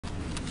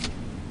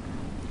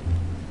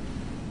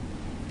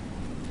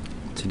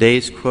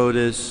Today's quote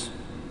is,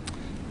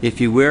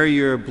 "If you wear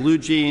your blue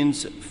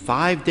jeans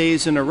 5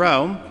 days in a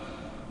row,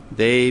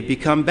 they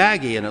become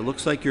baggy and it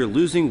looks like you're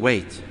losing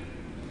weight."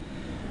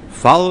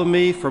 Follow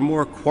me for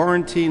more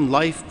quarantine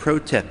life pro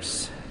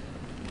tips.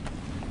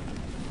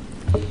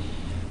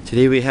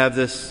 Today we have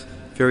this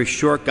very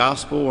short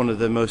gospel, one of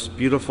the most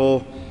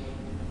beautiful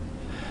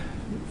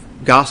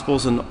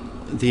gospels in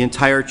the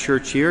entire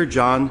church year,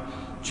 John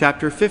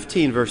chapter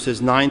 15,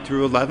 verses 9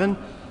 through 11.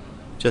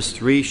 Just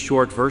 3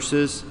 short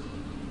verses.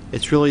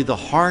 It's really the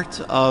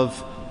heart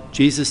of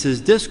Jesus'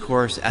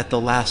 discourse at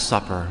the Last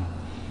Supper.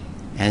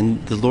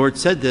 And the Lord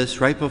said this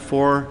right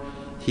before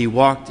he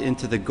walked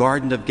into the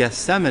Garden of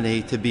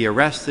Gethsemane to be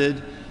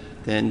arrested,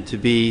 then to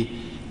be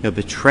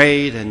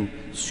betrayed and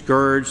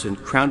scourged and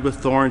crowned with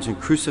thorns and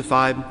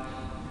crucified.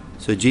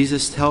 So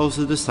Jesus tells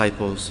the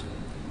disciples,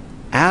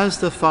 "As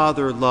the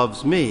Father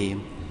loves me,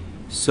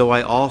 so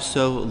I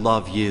also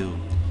love you."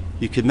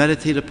 You could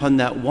meditate upon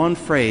that one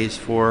phrase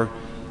for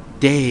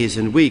days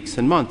and weeks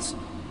and months.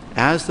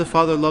 As the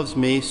Father loves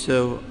me,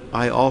 so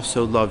I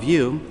also love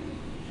you.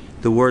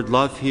 The word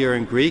love here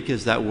in Greek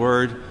is that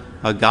word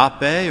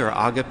agape or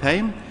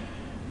agape,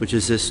 which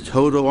is this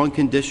total,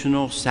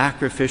 unconditional,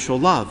 sacrificial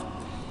love.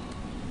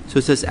 So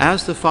it says,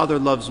 as the Father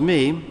loves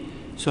me,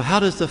 so how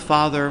does the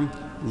Father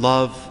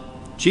love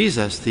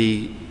Jesus,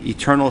 the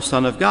eternal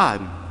Son of God?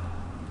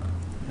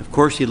 Of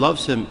course, he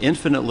loves him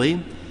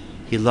infinitely.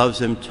 He loves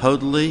him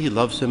totally. He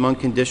loves him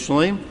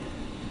unconditionally.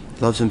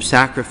 He loves him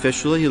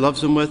sacrificially. He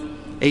loves him with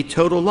a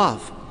total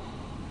love.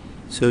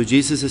 So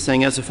Jesus is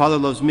saying, as the Father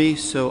loves me,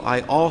 so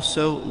I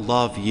also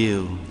love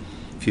you.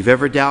 If you've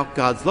ever doubted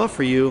God's love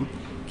for you,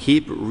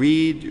 keep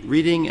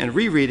reading and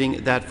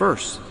rereading that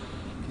verse,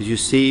 because you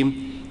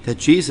see that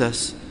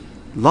Jesus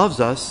loves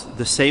us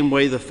the same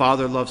way the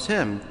Father loves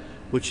him,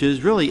 which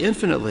is really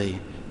infinitely,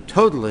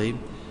 totally,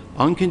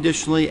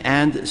 unconditionally,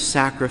 and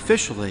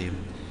sacrificially.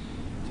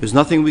 There's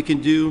nothing we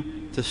can do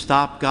to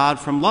stop God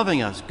from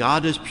loving us.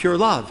 God is pure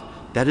love.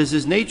 That is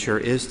his nature,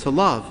 is to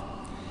love.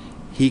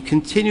 He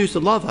continues to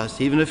love us,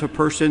 even if a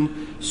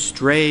person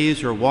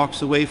strays or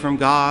walks away from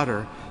God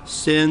or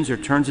sins or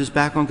turns his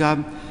back on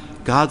God.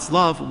 God's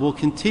love will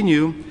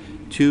continue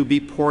to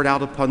be poured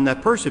out upon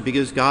that person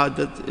because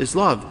God is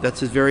love. That's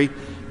his very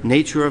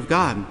nature of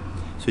God.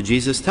 So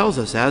Jesus tells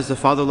us, as the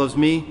Father loves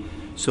me,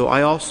 so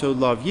I also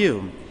love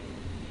you.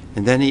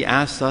 And then he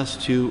asks us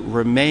to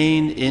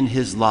remain in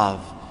his love.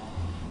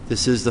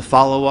 This is the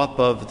follow-up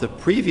of the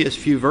previous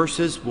few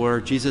verses where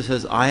Jesus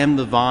says, I am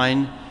the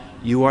vine,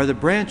 you are the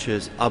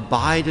branches.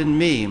 Abide in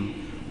me,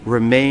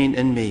 remain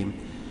in me.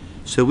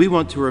 So we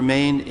want to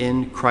remain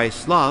in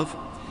Christ's love.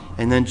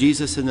 And then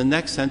Jesus in the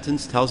next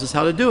sentence tells us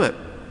how to do it.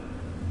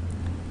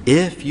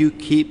 If you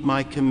keep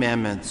my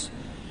commandments,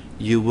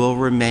 you will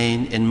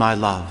remain in my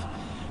love.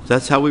 So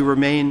that's how we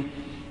remain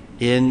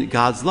in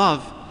God's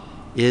love,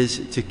 is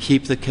to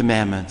keep the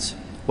commandments.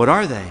 What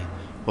are they?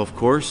 Well, of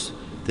course,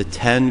 the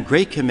 10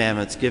 great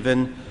commandments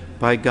given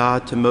by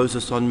God to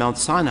Moses on Mount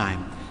Sinai.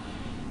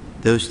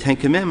 Those 10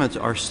 commandments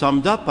are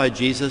summed up by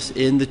Jesus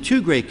in the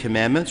 2 great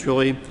commandments,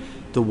 really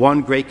the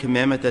one great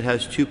commandment that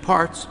has 2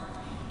 parts.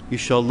 You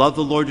shall love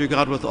the Lord your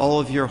God with all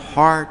of your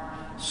heart,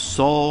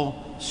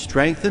 soul,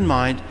 strength, and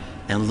mind,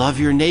 and love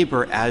your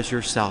neighbor as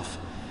yourself.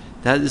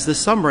 That is the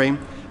summary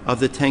of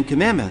the 10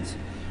 commandments.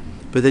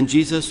 But then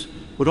Jesus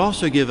would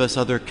also give us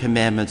other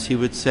commandments. He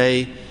would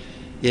say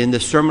in the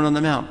Sermon on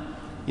the Mount,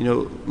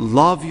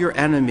 love your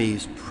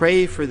enemies,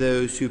 pray for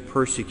those who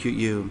persecute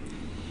you.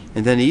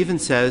 And then he even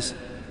says,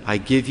 I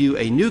give you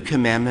a new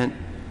commandment,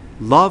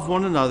 love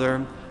one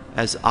another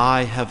as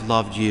I have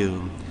loved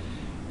you.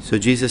 So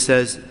Jesus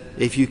says,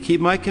 if you keep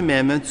my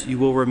commandments, you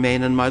will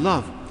remain in my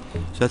love.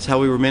 So that's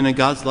how we remain in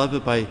God's love,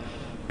 but by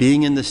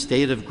being in the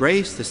state of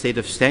grace, the state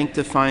of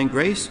sanctifying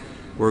grace,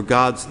 where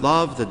God's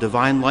love, the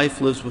divine life,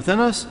 lives within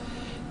us.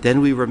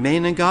 Then we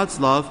remain in God's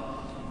love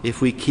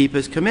if we keep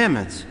his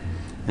commandments.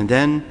 And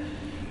then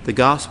the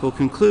gospel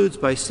concludes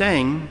by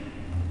saying,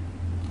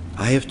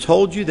 I have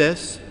told you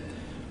this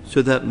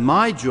so that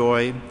my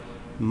joy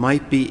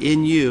might be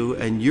in you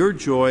and your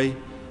joy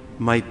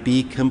might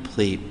be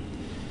complete.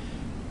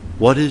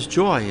 What is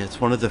joy? It's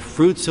one of the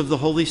fruits of the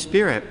Holy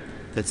Spirit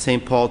that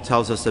St. Paul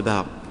tells us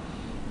about.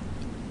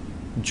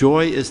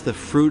 Joy is the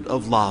fruit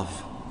of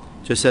love.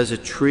 Just as a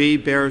tree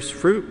bears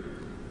fruit,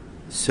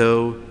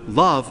 so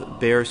love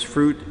bears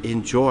fruit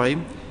in joy.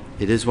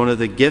 It is one of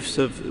the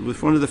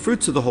one of the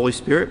fruits of the Holy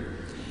Spirit.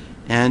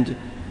 And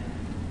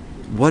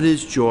what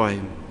is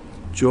joy?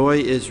 Joy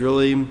is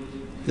really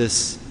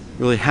this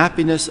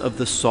happiness of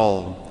the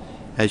soul.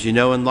 As you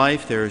know, in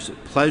life, there's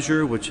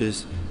pleasure, which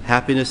is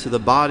happiness of the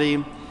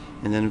body,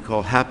 and then we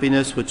call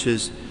happiness, which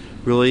is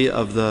really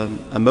of the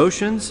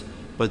emotions.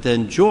 But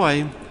then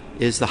joy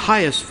is the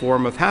highest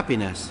form of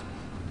happiness.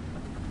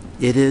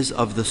 It is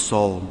of the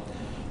soul.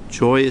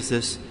 Joy is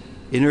this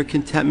inner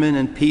contentment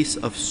and peace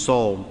of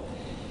soul.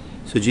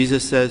 So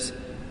Jesus says,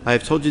 I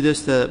have told you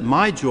this that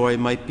my joy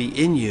might be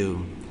in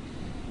you.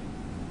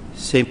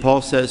 St.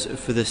 Paul says,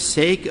 for the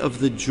sake of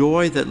the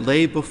joy that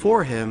lay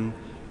before him,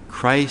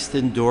 Christ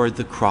endured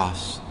the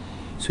cross.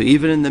 So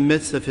even in the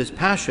midst of his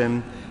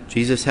passion,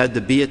 Jesus had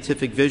the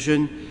beatific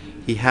vision.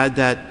 He had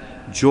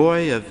that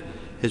joy of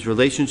his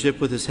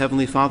relationship with his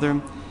heavenly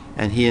Father,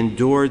 and he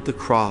endured the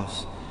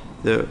cross,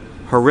 the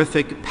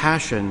horrific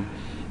passion.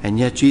 And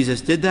yet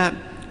Jesus did that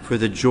for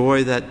the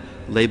joy that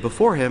lay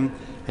before him,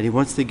 and he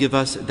wants to give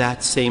us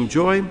that same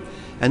joy,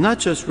 and not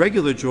just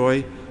regular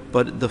joy,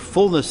 but the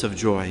fullness of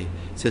joy.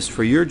 It says,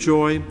 for your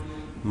joy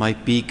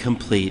might be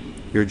complete.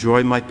 Your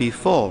joy might be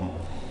full.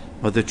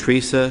 Mother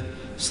Teresa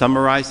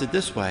summarized it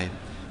this way.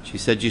 She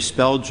said, you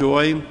spell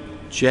joy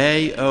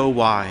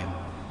J-O-Y.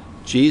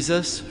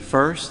 Jesus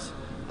first,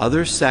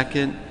 others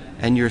second,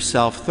 and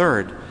yourself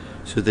third.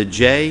 So the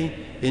J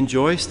in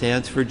joy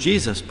stands for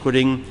Jesus,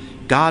 putting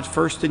God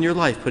first in your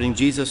life, putting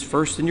Jesus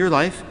first in your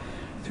life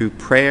through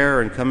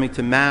prayer and coming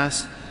to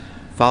Mass,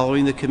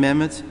 following the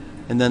commandments,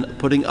 and then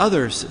putting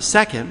others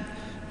second,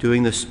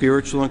 doing the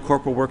spiritual and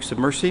corporal works of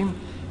mercy,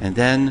 and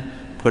then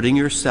putting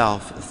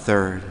yourself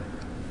third.